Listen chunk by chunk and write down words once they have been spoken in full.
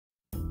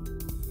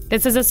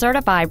This is a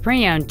certified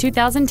pre-owned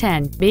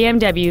 2010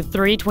 BMW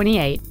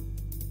 328.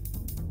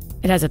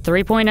 It has a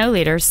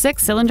 3.0-liter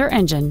six-cylinder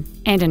engine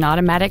and an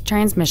automatic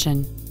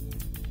transmission.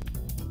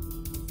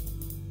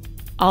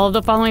 All of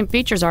the following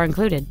features are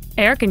included: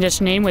 air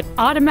conditioning with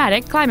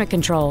automatic climate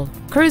control,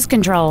 cruise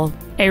control,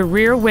 a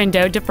rear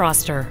window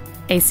defroster,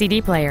 a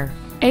CD player,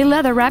 a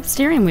leather-wrapped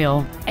steering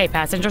wheel, a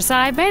passenger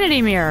side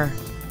vanity mirror,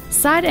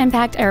 side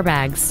impact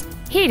airbags,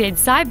 heated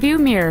side view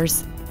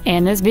mirrors,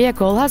 and this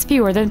vehicle has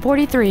fewer than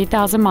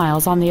 43,000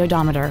 miles on the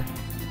odometer.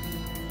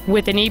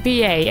 With an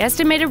EPA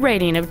estimated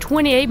rating of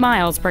 28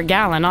 miles per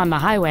gallon on the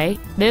highway,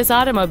 this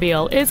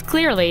automobile is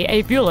clearly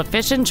a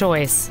fuel-efficient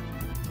choice.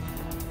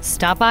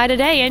 Stop by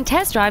today and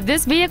test drive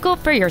this vehicle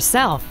for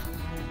yourself.